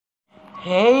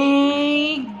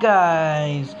Hey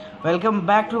guys, welcome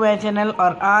back to my channel.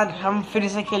 और आज हम फिर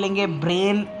से खेलेंगे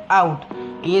ब्रेन आउट।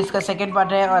 ये इसका सेकंड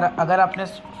पार्ट है और अगर आपने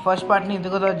फर्स्ट पार्ट नहीं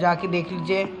देखा तो जाके देख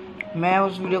लीजिए। मैं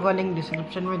उस वीडियो का लिंक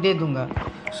डिस्क्रिप्शन में दे दूंगा।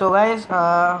 सो गाइस,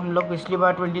 हम लोग पिछली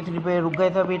बार 23 पे रुक गए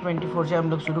थे, अभी 24 से हम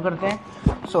लोग शुरू करते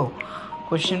हैं। सो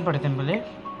क्वेश्चन पढ़ते हैं पहले।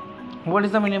 What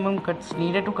is the minimum cuts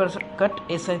needed to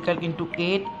cut a circle into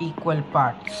 8 equal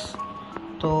parts.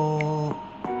 तो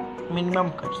मिनिमम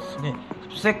कट्स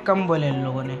सबसे कम बोले इन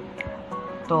लोगों ने।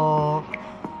 तो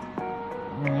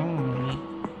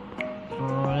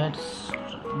let's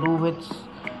do with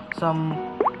some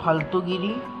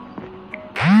फालतूगिरी।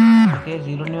 Okay,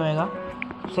 0 नहीं होएगा,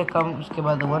 सबसे कम। उसके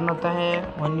बाद 1 होता है,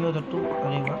 1 नहीं होता 2।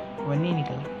 अरे वाह, 1 ही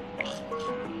निकला।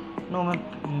 नो, मैं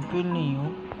यूपी नहीं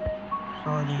हूँ,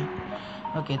 सॉरी।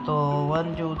 ओके, तो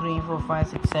 1 2 3 4 5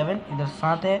 6 7 इधर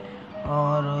 7 है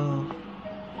और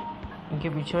इनके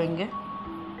पीछे होंगे।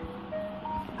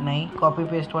 नहीं, कॉपी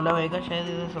पेस्ट वाला होएगा शायद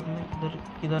इधर सब में, किधर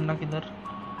किधर ना किधर।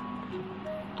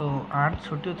 तो 8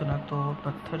 छोटी होती ना, तो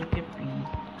पत्थर के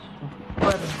पीछे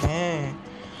ऊपर है।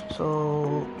 सो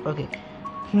ओके,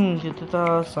 कितना था?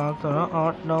 7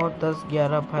 8 9 10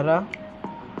 11 12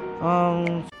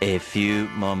 A few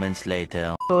moments later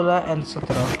 16 and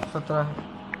 17 17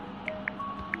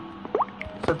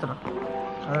 17।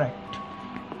 Alright.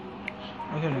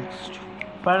 Okay, next.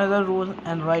 Find another rule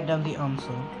and write down the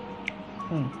answer.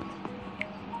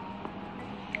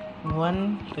 1,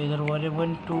 तो इधर 1 है,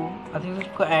 1 2। आई थिंक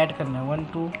इसको ऐड करना है। 1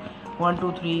 2 1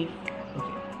 2 3।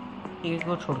 ओके, एक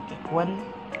को छोड़ के 1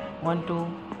 1 2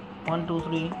 1 2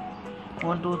 3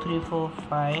 1 2 3 4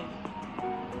 5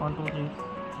 1 2 3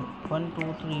 1 2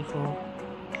 3 4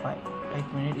 5। एक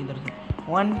मिनट, इधर से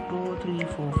 1 2 3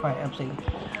 4 5। अब सही।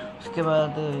 उसके बाद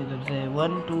इधर से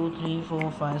 1 2 3 4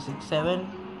 5 6 7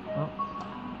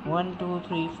 1 2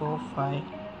 3 4 5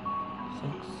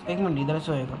 6। एक मिनट, इधर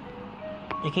से होएगा,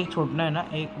 एक एक छोड़ना है ना।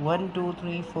 एक 1 2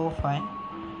 3 4 5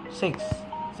 6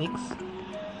 6।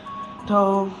 तो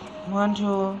 1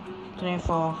 2 3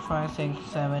 4 5 6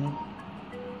 7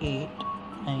 8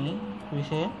 नहीं,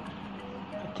 वैसे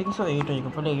आई थिंक सो 8 होएगा।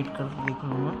 पहले 8 कर देख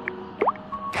लूँ मैं।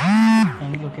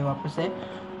 नहीं, ओके, वापस से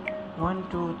 1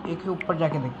 2 एक ऊपर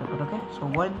जाके देखते हैं। ओके, सो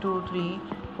 1 2 3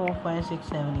 4 5 6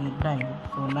 7 8 9।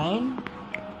 सो 9,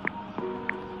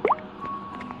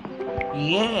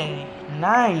 ये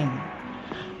 9।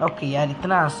 ओके यार,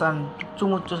 इतना आसान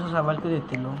चुमुच्चो सा सवाल क्यों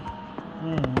देते लोग।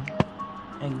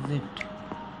 एग्जिट,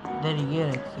 देर ये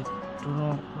एग्जिट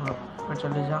पर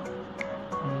चले जा,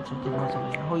 चले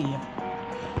जा। हो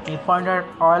ये find out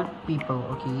all people.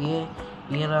 Okay,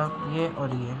 ये रहा, ये और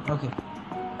ये। ओके,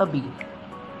 अभी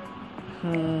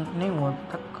नहीं हुआ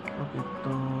तक। ओके,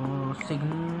 तो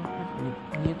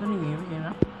सिग्नल ये तो नहीं, ये भी है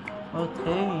ना।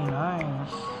 Okay,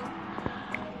 nice.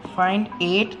 Find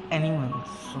 8 animals.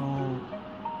 सो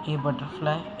ये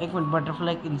बटरफ्लाई, एक मिनट,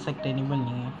 बटरफ्लाई इंसेक्ट एनिमल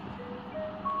नहीं है।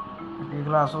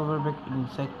 ग्लास ओवर एक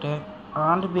इंसेक्ट है,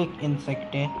 आंट भी एक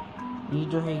इंसेक्ट है। ये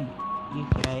जो है, ये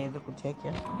क्या है? ये तो कुछ है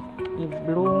क्या? ये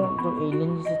ब्लू जो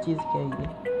एलियन जैसी चीज़ क्या है ये?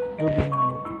 जो भी है,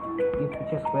 ये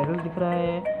पीछे स्क्वायरल दिख रहा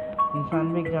है, इंसान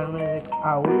में एक जानवर, एक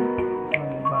आउल,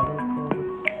 बादल को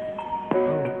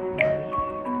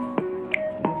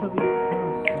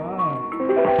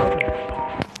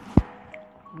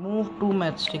move 2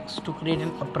 matchsticks to create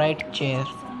an upright chair.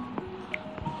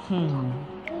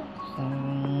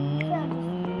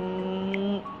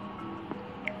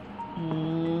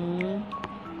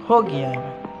 हो गया है,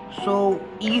 so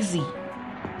easy.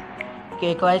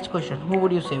 Okay, last question. Who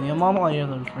would you save, your mom or your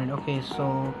girlfriend? Okay, so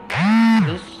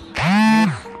this.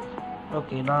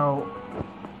 Okay, now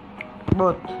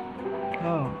both.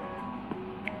 No.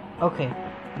 Okay,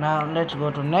 now let's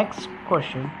go to next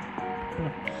question.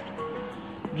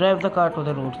 Drive the car to the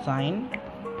road sign.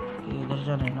 इधर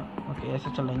जाना है ना। Okay, ऐसे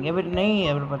चलेंगे। अभी नहीं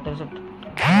है, अभी पता से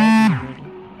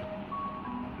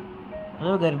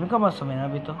मतलब गर्मी का मौसम है ना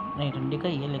अभी, तो नहीं, ठंडी का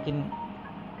ही है, लेकिन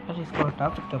अरे इसको हटा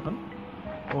सकते अपन।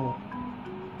 ओ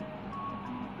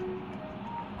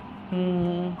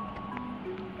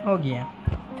हो गया।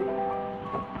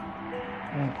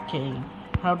 Okay,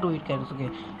 how to eat crates. Okay,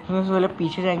 सबसे पहले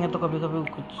पीछे जाएंगे तो कभी कभी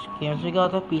कुछ कैंसर क्या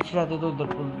होता है, पीछे जाते तो इधर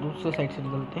दूसरे साइड से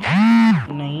निकलते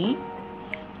हैं। नहीं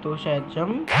तो शायद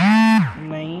जंप,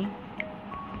 नहीं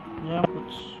जंप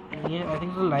कुछ, ये आई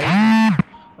थिंक सो लाइफ।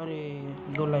 अरे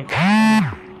 2 लाइफ,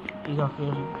 ठीक है।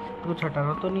 फिर कुछ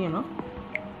हटाना तो नहीं है ना।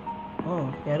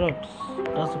 ओह, कैरेट्स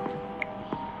जा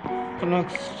सकते।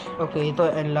 नेक्स्ट। ओके, ये तो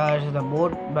enlarge the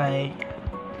board by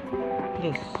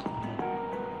this.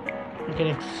 Okay,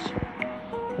 next.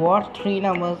 What 3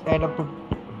 numbers add up to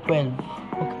 12?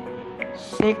 Okay,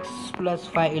 6 +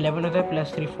 5 11 होता है,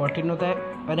 +3 14 होता है।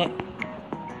 अरे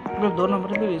मतलब 2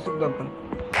 नंबर भी ले सकते अपन,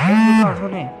 तो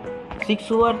आसान है।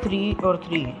 6 और 3 और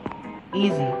 3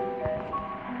 इजी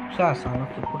से आसान।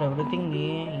 ओके पुट एवरीथिंग,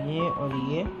 ये और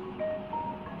ये।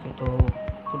 ओके तो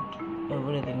पुट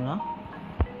एवरीथिंग ना।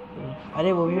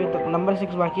 अरे वो भी तो नंबर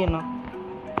 6 बाकी है ना।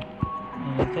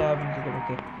 क्या आप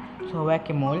ओके सो बैक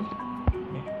के मोल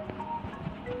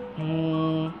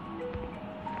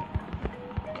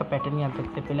का पैटर्न याद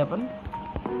रखते पहले अपन।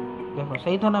 देखो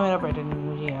सही था ना मेरा पैटर्न,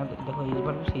 मुझे याद। देखो इस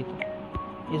बार भी सही था,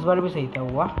 इस बार भी सही था।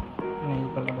 वाह नहीं,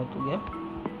 इस बार गलत हो गया,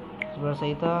 इस बार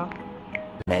सही था।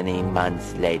 Many months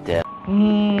later.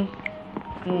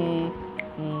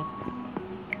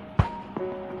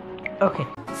 Okay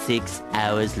 6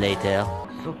 hours later.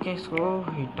 सो क्या इसको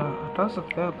हटा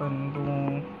सकते हैं अपन तो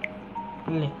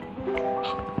ले।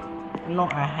 No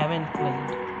I haven't played.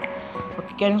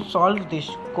 Okay can you solve this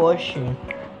question?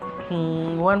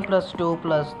 1 + 2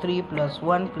 + 3 +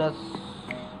 1 +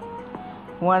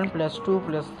 1 + 2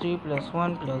 + 3 +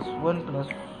 1 + 1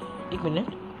 + 1 minute,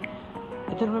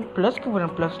 इधर में प्लस क्यों बना?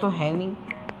 प्लस तो है नहीं,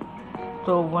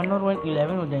 तो 1 और 1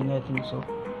 11 हो जाएंगे आई थिंक सो।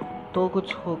 तो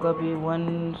कुछ होगा भी 1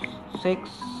 6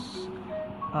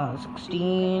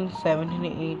 16 17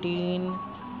 18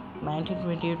 19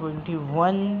 20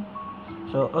 21।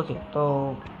 सो ओके तो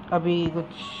अभी कुछ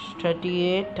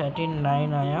 38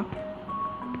 39 आया,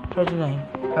 39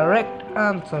 correct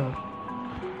answer.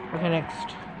 Okay next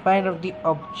find out the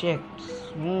objects.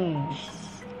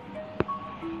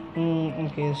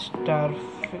 Okay star.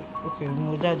 Okay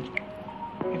मुझे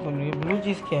ये ब्लू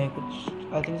चीज़ क्या है?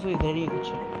 कुछ आई थिंक सो इधर ही कुछ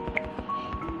है।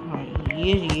 हाँ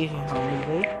ये है, हाँ मिल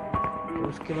गई। तो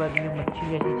उसके बाद ये मच्छी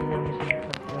जैसी चीज़ हमें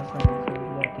सबसे आसानी से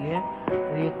मिल जाती है।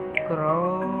 और ये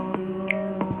क्राउन,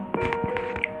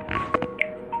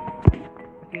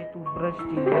 ये टू ब्रश चीज़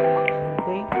मिल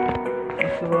गई।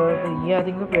 उसके बाद ये आई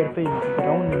थिंक पेड़ पे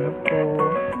क्राउन नहीं है तो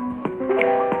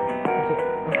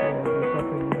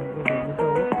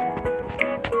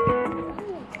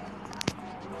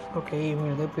ओके ये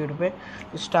मिल गए पेड़ पे।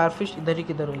 स्टारफिश इधर ही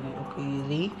किधर होगी? ओके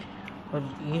ये और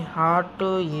ये हार्ट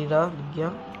ये रहा दिख गया,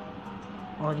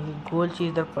 और ये गोल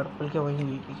चीज़ इधर पर्पल के वहीं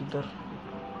हुई किधर।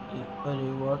 अरे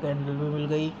वाह कैंडल भी मिल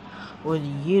गई। और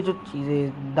ये जो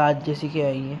चीज़ें दांत जैसी क्या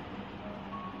है ये?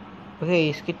 ओके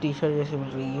इसकी टी शर्ट जैसी मिल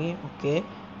रही है। ओके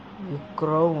ये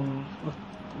क्राउन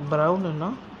ब्राउन है ना।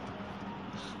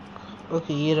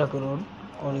 ओके ये रहा क्राउन,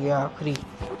 और ये आखिरी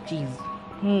चीज़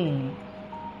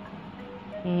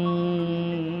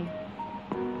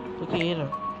ओके ये रहा,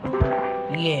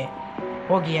 ये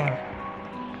हो गया।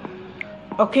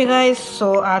 ओके गाइस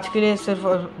सो आज के लिए सिर्फ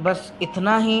बस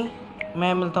इतना ही।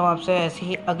 मैं मिलता हूँ आपसे ऐसी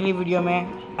ही अगली वीडियो में।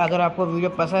 अगर आपको वीडियो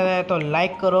पसंद है तो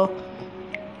लाइक करो,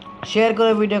 शेयर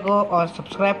करो वीडियो को, और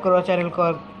सब्सक्राइब करो चैनल को,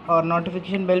 और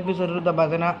नोटिफिकेशन बेल भी ज़रूर दबा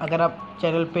देना अगर आप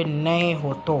चैनल पे नए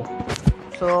हो तो।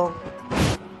 सो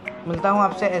मिलता हूँ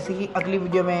आपसे ऐसी ही अगली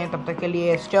वीडियो में, तब तक के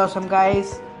लिए stay awesome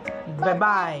guys, bye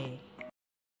bye.